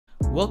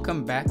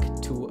Welcome back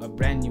to a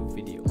brand new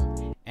video,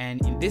 and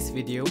in this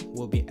video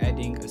we'll be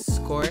adding a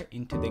score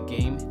into the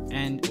game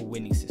and a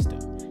winning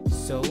system.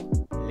 So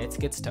let's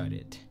get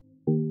started.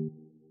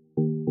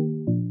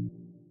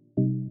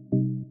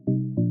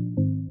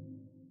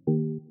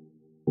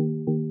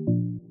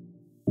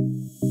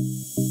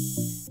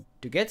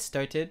 To get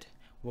started,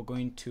 we're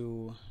going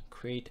to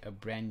create a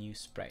brand new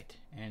sprite,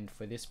 and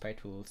for this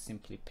sprite we'll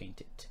simply paint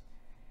it.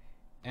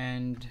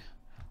 And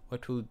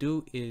what we'll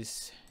do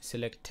is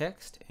select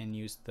text and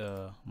use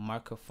the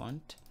marker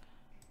font,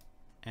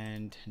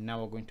 and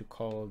now we're going to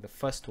call the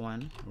first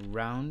one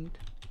round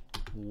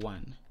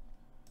 1,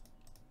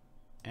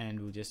 and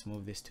we'll just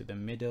move this to the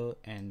middle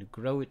and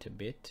grow it a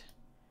bit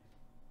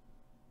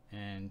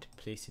and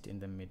place it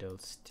in the middle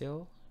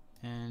still,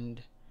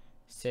 and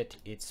set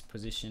its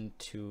position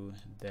to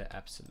the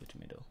absolute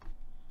middle.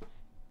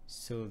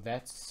 So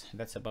that's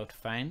about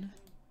fine.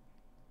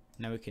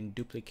 Now we can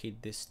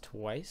duplicate this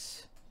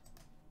twice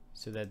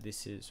so that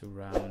this is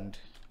round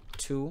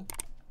 2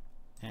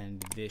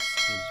 and this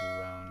is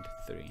round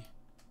 3.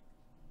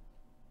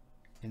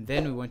 And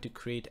then we want to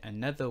create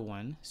another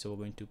one, so we're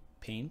going to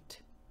paint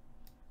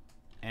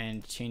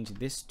and change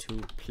this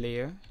to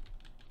player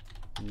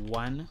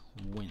 1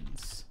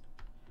 wins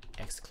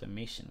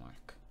exclamation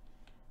mark,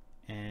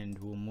 and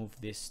we'll move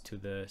this to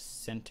the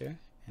center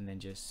and then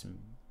just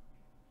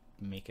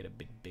make it a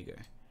bit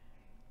bigger.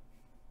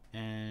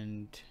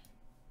 And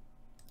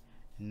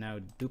now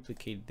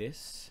duplicate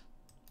this,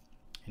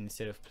 and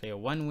instead of player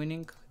 1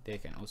 winning, there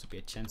can also be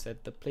a chance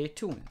that the player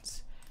 2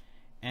 wins.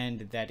 And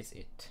that is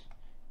it.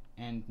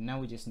 And now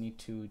we just need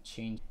to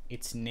change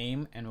its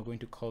name, and we're going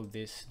to call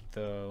this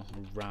the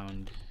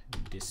round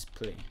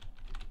display.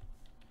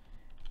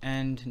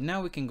 And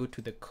now we can go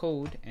to the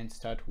code and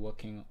start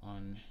working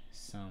on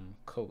some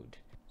code.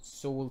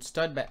 So we'll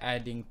start by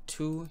adding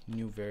 2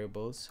 new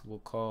variables. We'll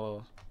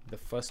call the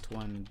first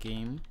one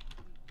game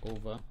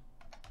over,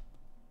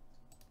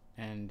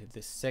 and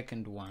the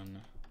second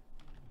one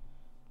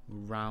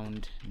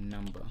round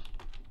number,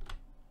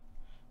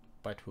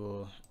 but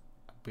we'll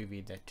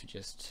abbreviate that to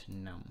just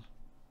num.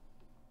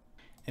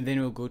 And then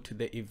we'll go to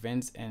the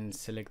events and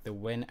select the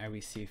when I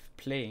receive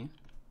play,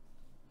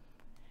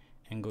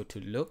 and go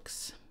to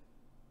looks,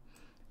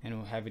 and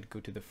we'll have it go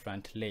to the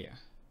front layer.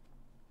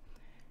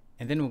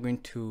 And then we're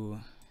going to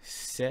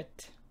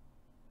set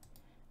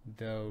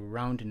the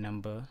round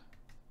number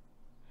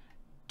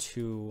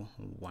to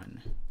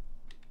 1.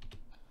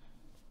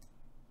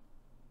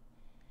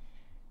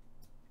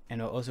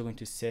 And we're also going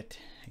to set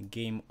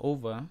game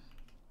over,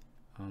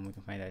 we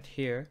can find that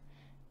here,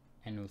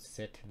 and we'll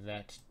set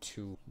that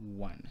to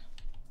 1.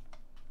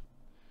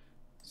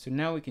 So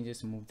now we can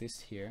just move this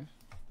here,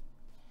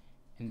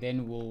 and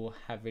then we'll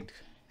have it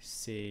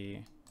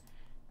say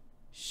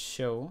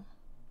show,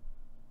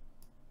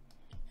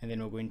 and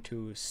then we're going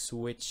to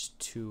switch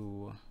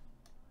to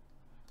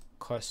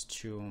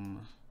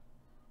costume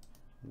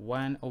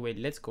 1. Oh wait,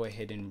 let's go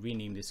ahead and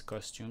rename these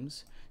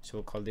costumes. So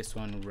we'll call this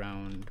one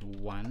round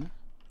 1,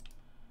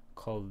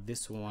 call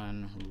this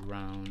one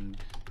round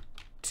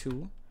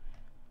 2,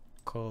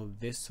 call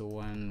this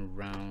one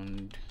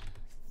round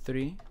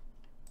 3,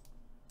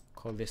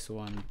 call this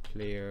one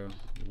player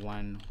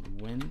 1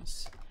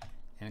 wins,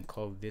 and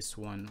call this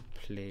one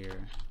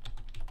player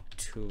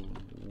 2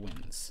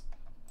 wins,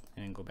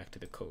 and go back to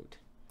the code.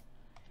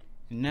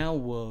 Now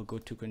we'll go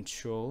to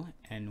control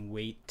and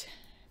wait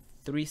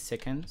 3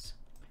 seconds,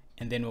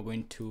 and then we're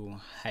going to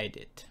hide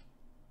it.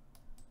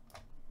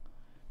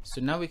 So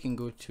now we can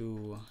go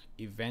to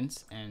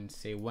events and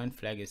say when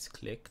flag is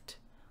clicked,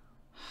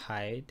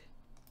 hide.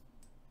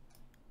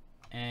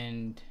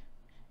 And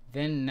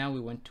then now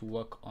we want to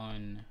work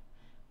on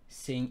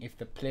saying if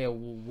the player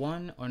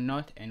won or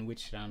not and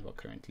which round we're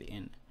currently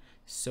in.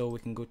 So we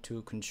can go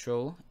to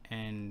control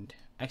and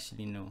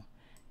actually no,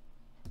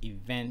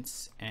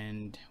 events,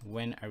 and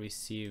when I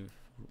receive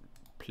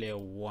player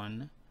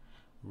 1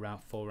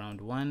 for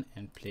round 1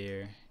 and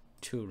player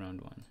 2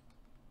 round 1.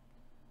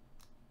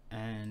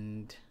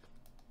 And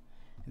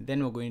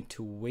then we're going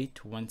to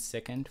wait 1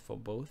 second for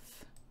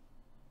both,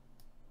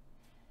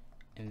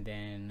 and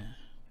then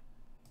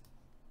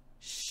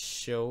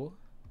show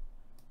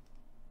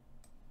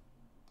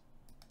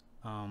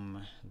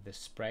the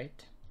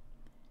sprite.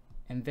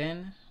 And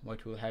then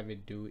what we'll have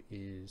it do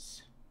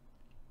is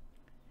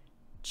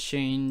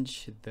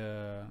change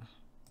the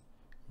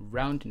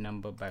round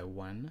number by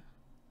 1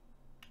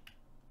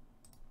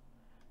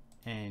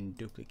 and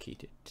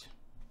duplicate it.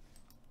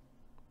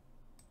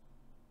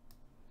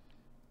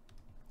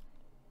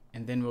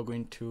 And then we're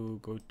going to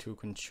go to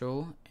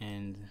control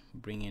and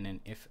bring in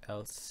an if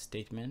else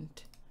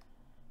statement,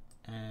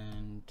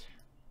 and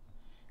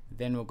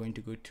then we're going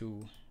to go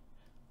to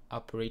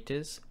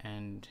operators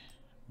and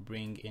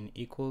bring in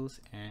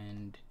equals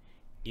and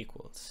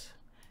equals.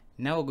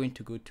 Now we're going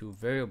to go to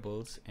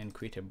variables and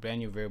create a brand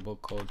new variable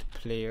called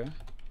player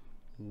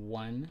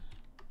 1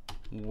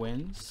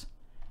 wins,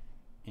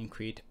 and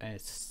create a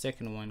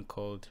second one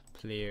called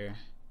player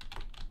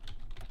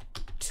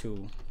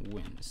 2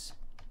 wins.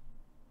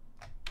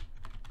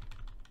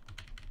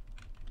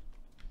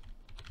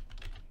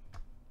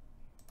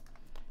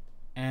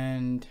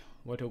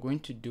 what we're going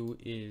to do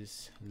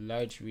is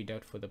large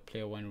readout for the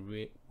player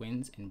 1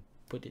 wins and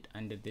put it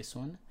under this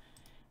one,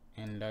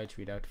 and large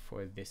readout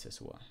for this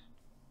as well.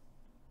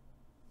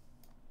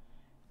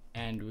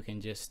 And we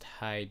can just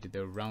hide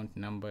the round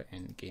number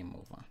and game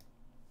over.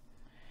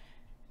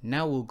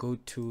 Now we'll go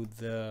to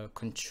the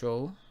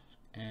control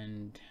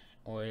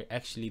or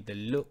actually the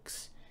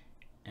looks,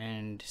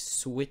 and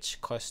switch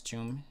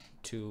costume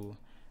to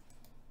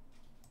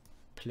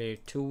player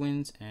 2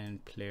 wins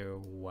and player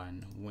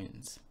 1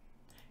 wins.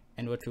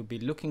 And what we'll be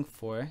looking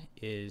for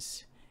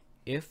is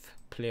if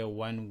player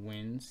 1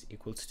 wins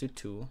equals to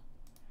 2,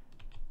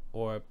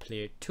 or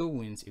player 2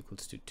 wins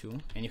equals to 2,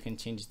 and you can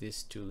change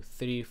this to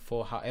 3,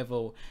 4,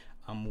 however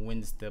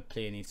wins the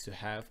player needs to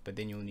have, but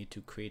then you'll need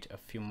to create a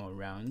few more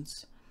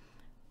rounds.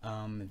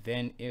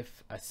 Then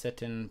if a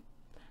certain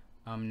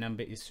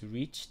number is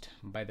reached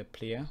by the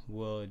player,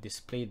 we'll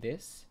display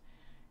this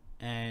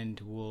and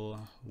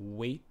we'll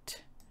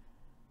wait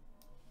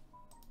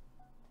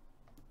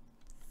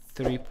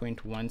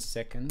 3.1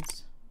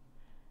 seconds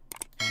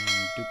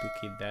and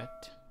duplicate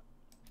that,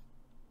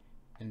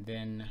 and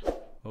then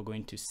we're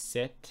going to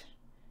set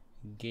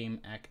game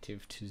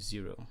active to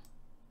 0.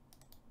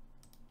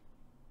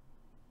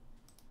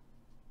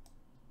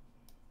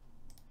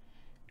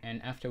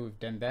 And after we've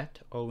done that,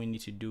 all we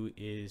need to do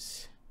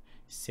is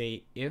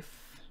say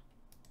if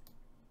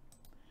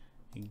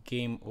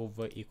game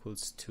over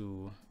equals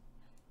to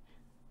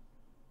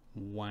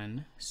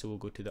 1. So we'll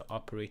go to the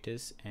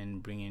operators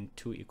and bring in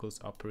 2 equals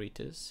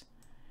operators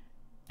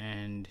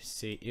and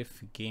say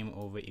if game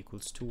over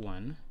equals to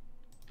 1,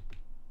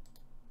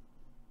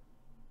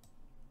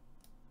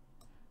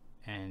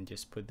 and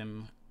just put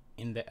them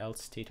in the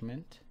else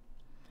statement.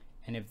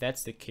 And if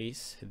that's the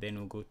case, then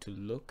we'll go to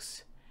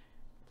looks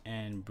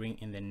and bring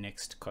in the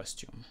next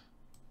costume,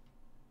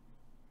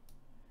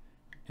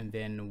 and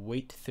then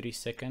wait 3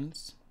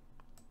 seconds,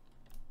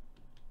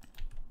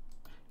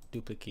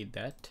 duplicate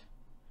that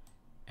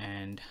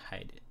and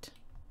hide it.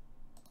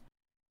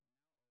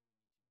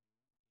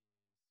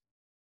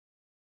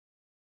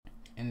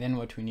 And then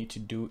what we need to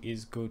do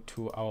is go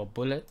to our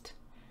bullet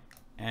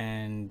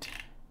and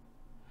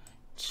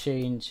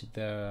change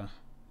the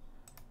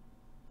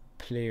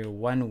player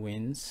 1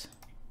 wins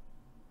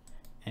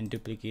and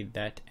duplicate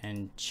that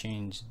and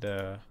change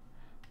the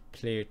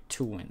player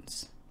 2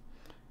 wins.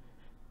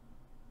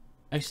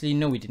 Actually,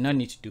 no, we did not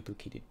need to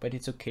duplicate it, but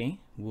it's okay.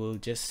 We'll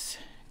just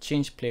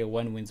change player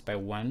 1 wins by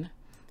 1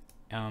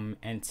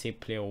 and say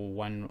player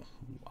 1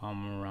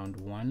 round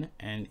 1,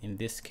 and in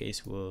this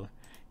case we'll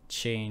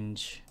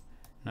change,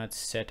 not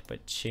set,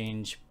 but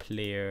change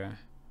player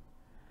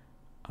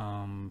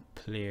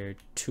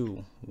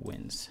 2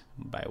 wins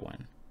by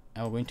 1.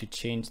 And we're going to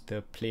change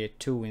the player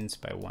 2 wins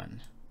by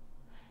 1,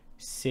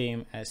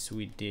 same as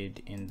we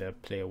did in the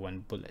player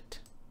 1 bullet.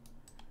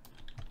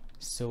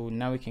 So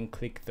now we can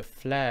click the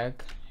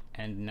flag,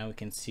 and now we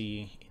can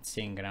see it's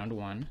saying round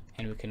 1,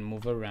 and we can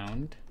move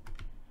around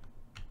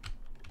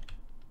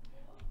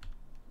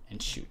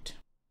and shoot.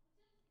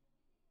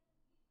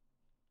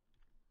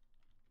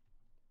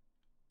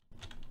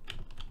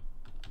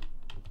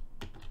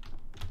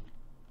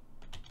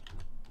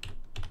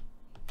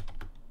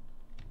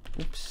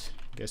 Oops,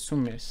 guess who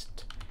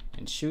missed?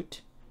 And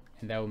shoot,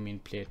 and that will mean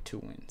player 2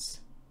 wins.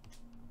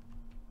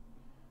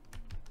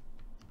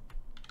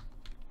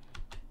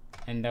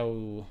 And that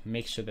will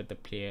make sure that the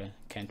player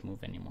can't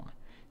move anymore.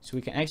 So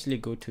we can actually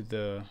go to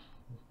the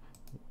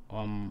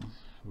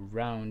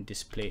round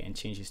display and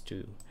change this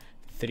to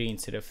 3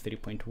 instead of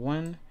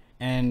 3.1.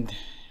 And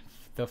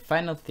the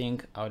final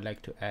thing I would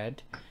like to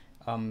add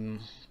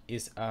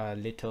is a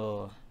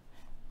little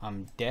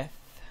death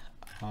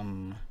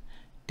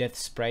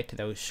sprite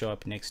that will show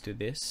up next to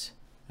this,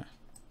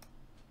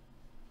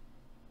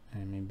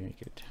 and maybe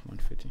make it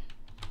 150.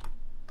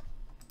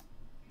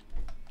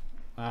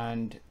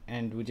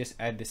 And we just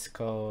add the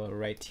skull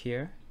right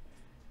here.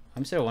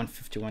 I'm sorry,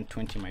 150,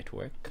 120 might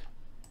work.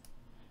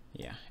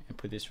 Yeah, and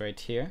put this right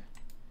here.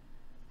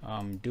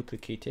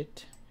 Duplicate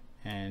it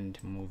and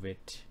move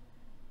it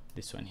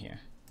this one here.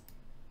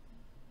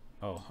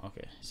 Oh,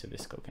 okay, so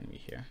this skull can be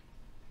here.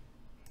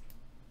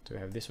 So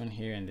we have this one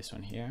here and this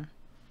one here,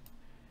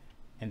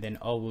 and then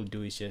all we'll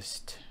do is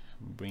just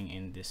bring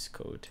in this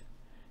code,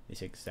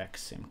 this exact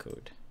same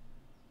code.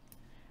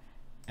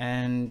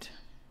 And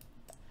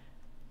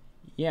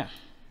yeah,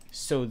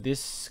 so this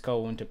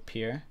skull won't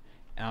appear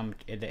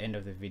at the end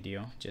of the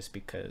video, just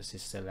because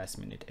it's a last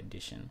minute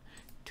addition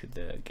to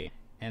the game,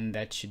 and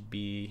that should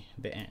be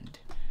the end.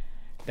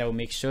 That will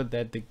make sure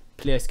that the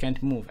players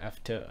can't move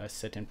after a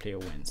certain player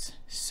wins.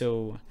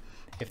 So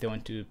if they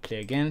want to play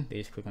again, they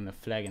just click on the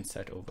flag and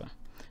start over.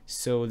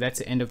 So that's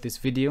the end of this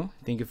video.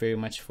 Thank you very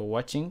much for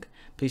watching.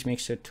 Please make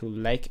sure to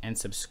like and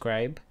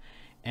subscribe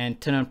and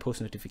turn on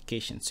post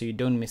notifications so you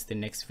don't miss the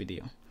next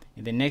video.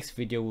 In the next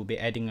video, we'll be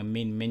adding a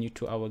main menu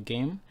to our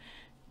game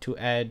to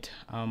add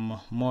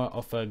more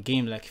of a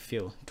game-like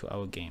feel to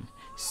our game.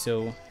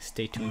 So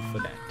stay tuned for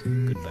that.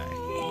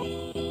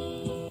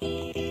 Goodbye.